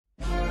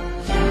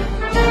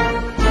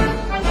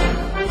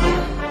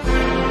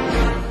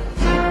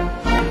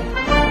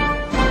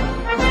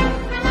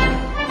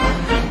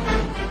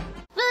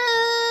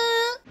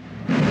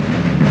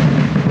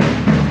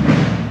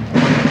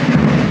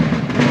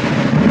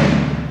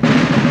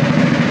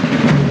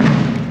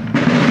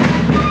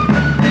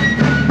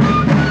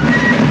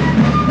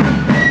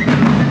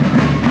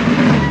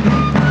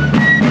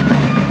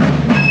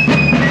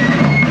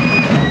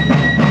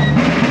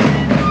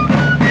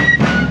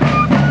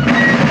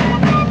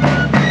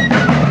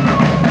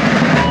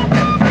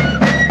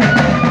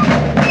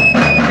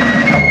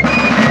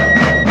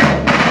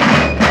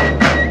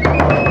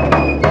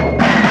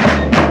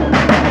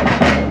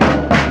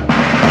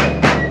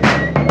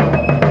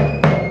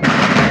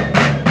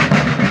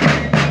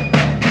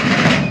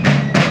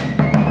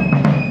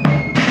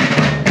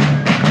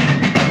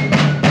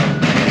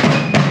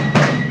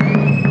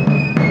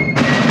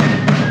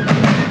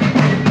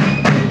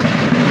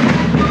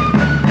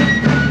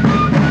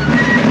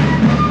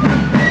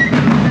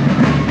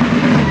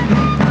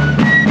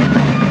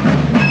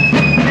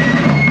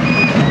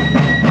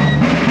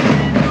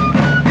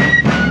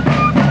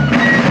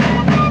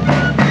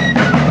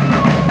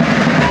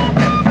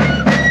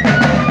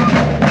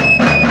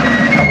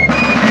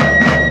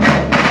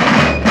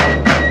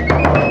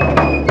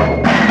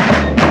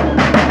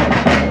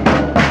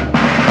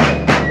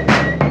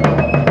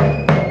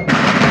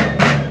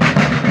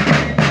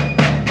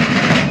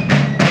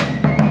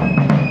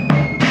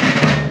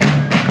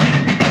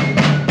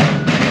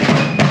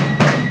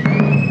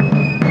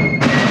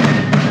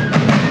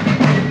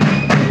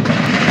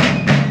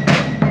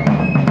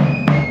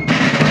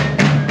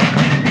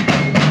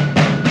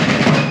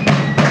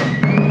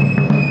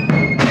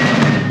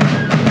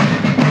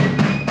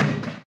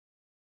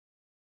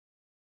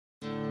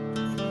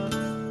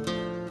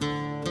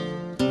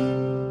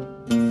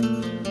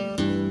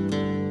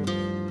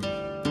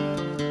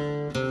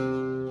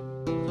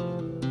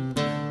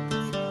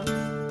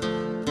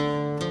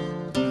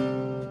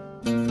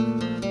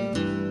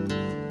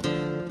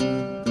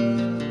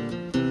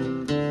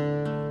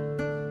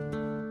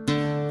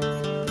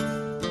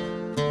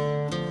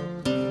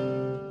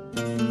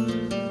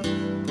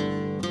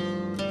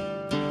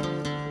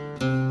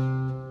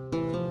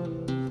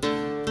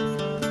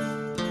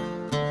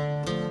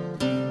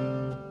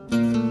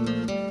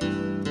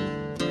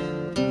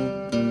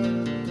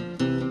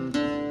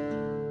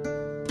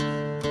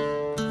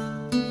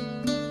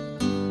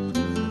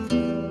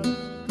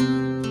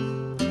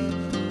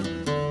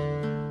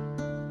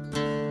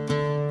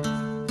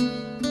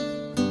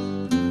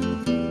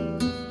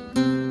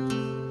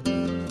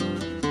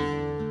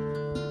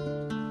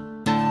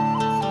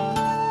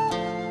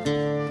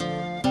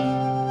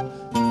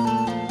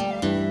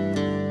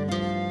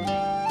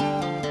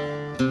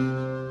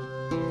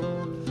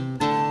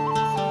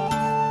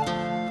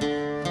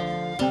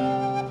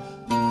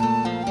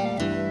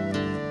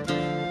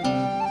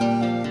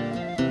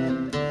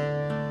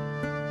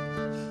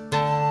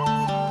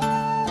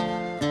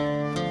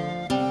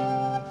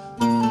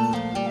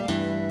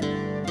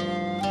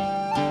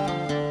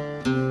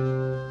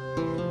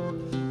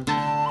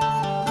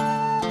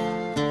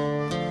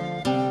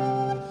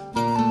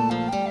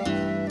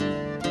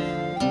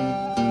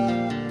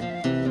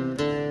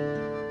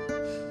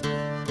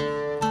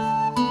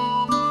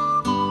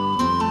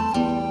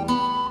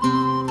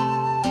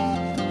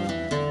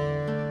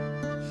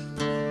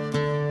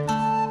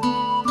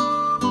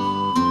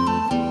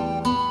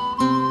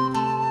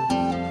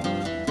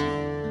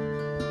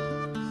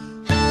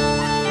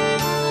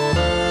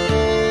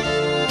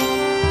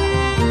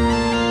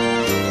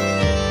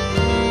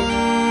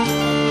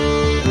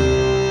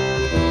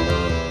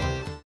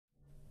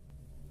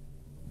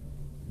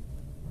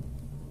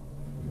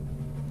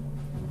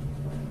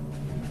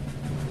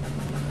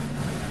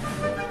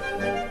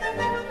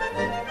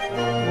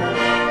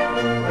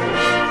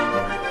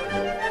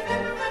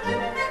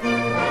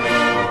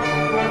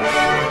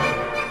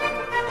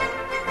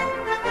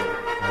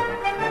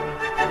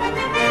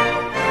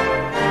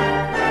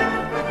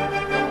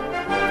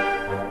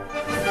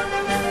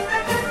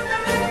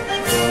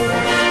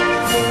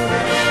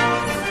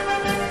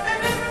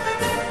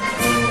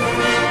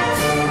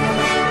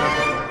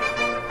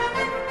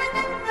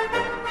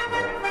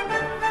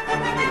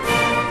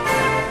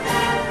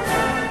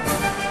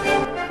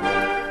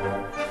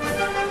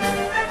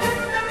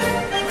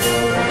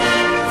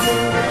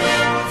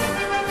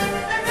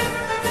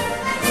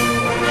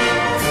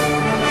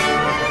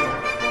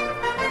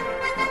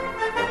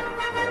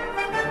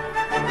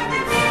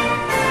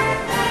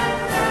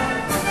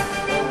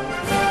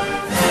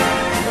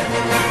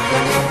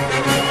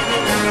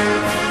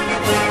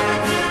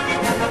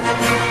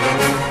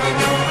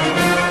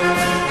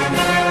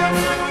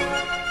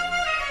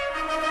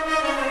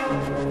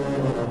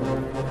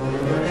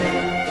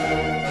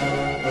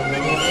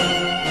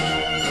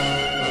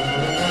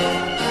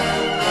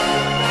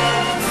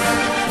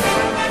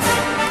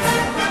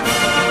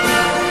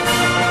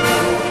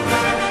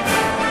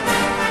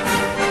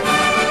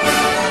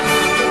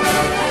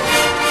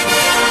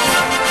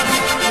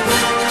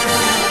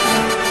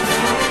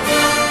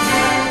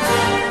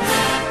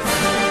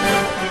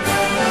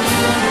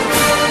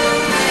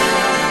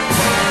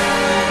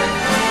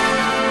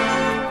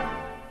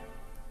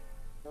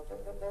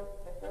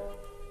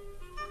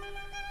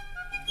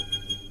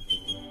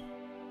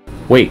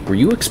Wait, were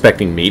you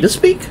expecting me to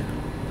speak?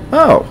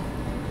 Oh.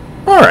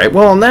 Alright,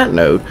 well on that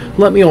note,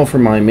 let me offer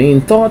my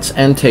main thoughts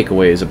and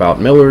takeaways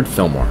about Millard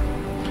Fillmore.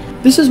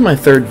 This is my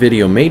third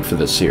video made for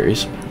this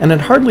series, and it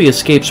hardly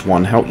escapes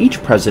one how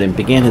each president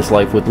began his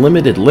life with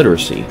limited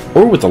literacy,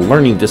 or with a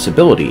learning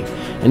disability,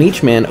 and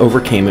each man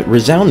overcame it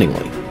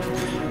resoundingly.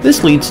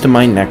 This leads to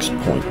my next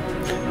point.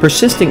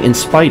 Persisting in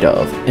spite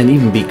of, and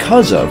even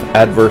because of,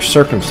 adverse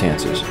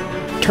circumstances.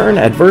 Turn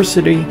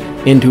adversity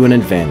into an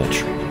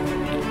advantage.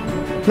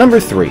 Number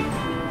 3.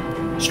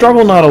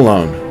 Struggle not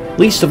alone,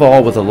 least of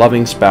all with a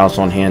loving spouse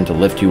on hand to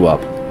lift you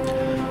up.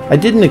 I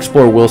didn't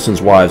explore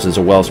Wilson's wives as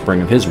a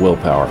wellspring of his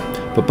willpower,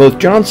 but both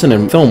Johnson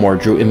and Fillmore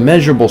drew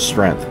immeasurable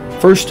strength,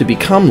 first to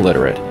become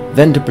literate,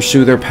 then to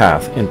pursue their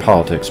path in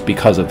politics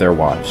because of their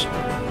wives.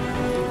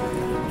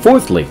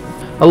 Fourthly,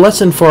 a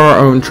lesson for our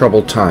own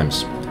troubled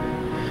times.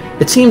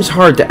 It seems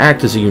hard to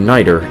act as a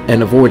uniter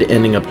and avoid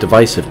ending up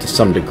divisive to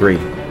some degree.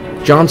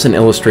 Johnson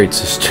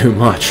illustrates this too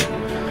much.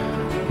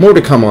 More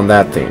to come on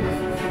that theme.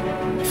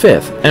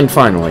 Fifth, and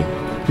finally,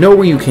 know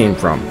where you came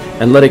from,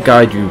 and let it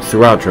guide you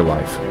throughout your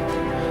life.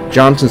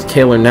 Johnson's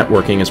Taylor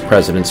networking as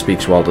president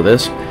speaks well to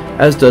this,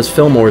 as does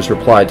Fillmore's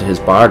reply to his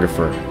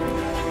biographer.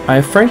 I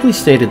have frankly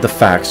stated the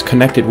facts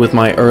connected with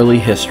my early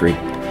history,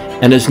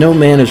 and as no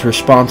man is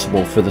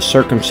responsible for the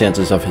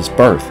circumstances of his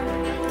birth,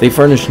 they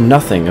furnish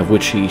nothing of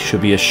which he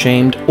should be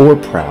ashamed or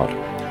proud,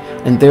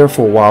 and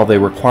therefore while they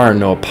require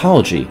no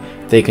apology,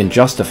 they can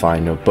justify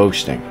no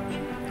boasting.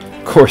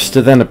 Of course,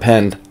 to then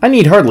append, I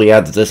need hardly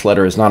add that this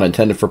letter is not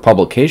intended for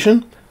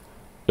publication.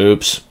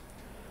 Oops.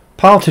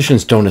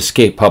 Politicians don't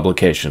escape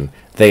publication,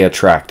 they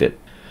attract it.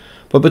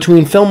 But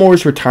between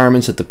Fillmore's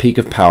retirements at the peak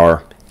of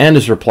power and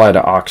his reply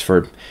to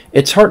Oxford,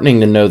 it's heartening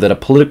to know that a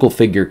political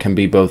figure can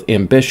be both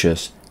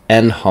ambitious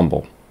and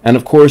humble. And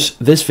of course,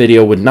 this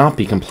video would not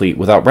be complete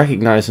without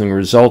recognizing the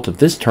result of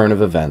this turn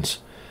of events,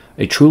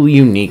 a truly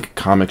unique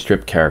comic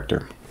strip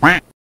character.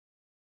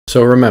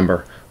 So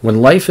remember,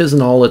 when life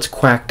isn't all it's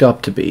quacked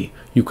up to be,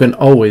 you can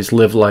always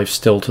live life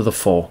still to the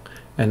full,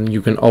 and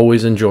you can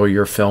always enjoy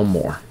your film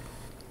more.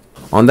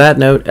 On that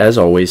note, as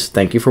always,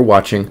 thank you for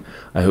watching.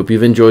 I hope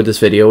you've enjoyed this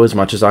video as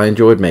much as I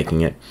enjoyed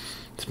making it.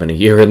 It's been a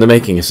year in the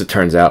making as it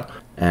turns out,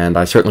 and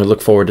I certainly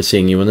look forward to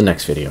seeing you in the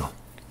next video.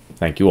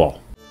 Thank you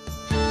all.